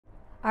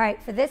All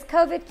right, for this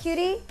COVID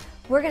cutie,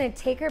 we're gonna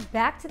take her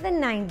back to the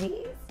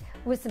 90s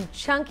with some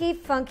chunky,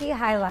 funky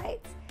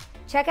highlights.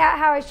 Check out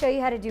how I show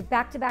you how to do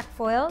back-to-back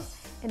foils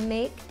and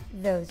make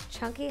those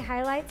chunky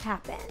highlights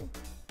happen.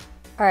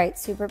 All right,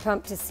 super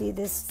pumped to see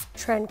this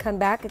trend come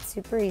back. It's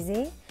super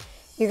easy.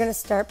 You're gonna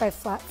start by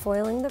flat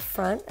foiling the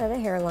front of the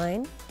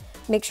hairline.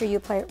 Make sure you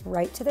apply it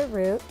right to the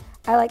root.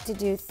 I like to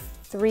do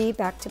 3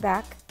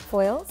 back-to-back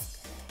foils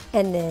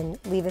and then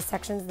leave a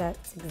section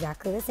that's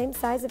exactly the same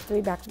size of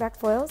 3 back-to-back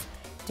foils.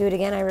 Do it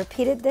again. I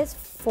repeated this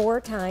 4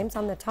 times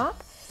on the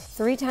top,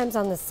 3 times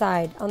on the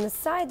side. On the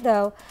side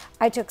though,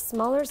 I took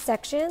smaller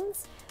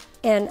sections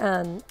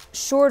and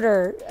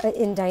shorter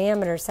in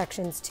diameter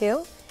sections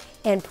too,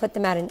 and put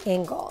them at an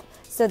angle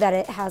so that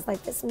it has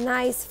like this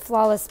nice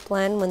flawless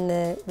blend when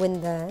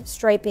the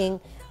striping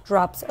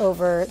drops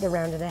over the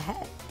round of the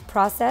head.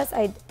 Process,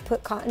 I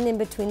put cotton in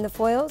between the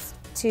foils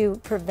to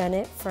prevent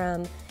it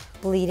from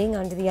bleeding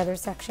onto the other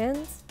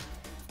sections.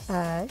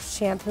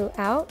 Shampoo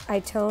out. I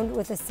toned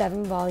with a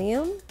 7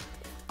 volume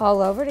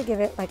all over to give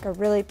it like a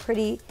really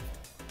pretty,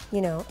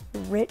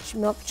 rich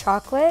milk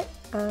chocolate.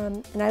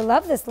 And I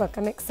love this look.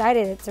 I'm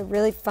excited. It's a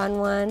really fun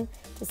one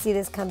to see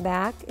this come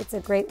back. It's a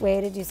great way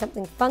to do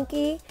something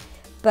funky,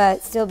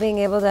 but still being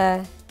able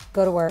to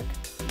go to work.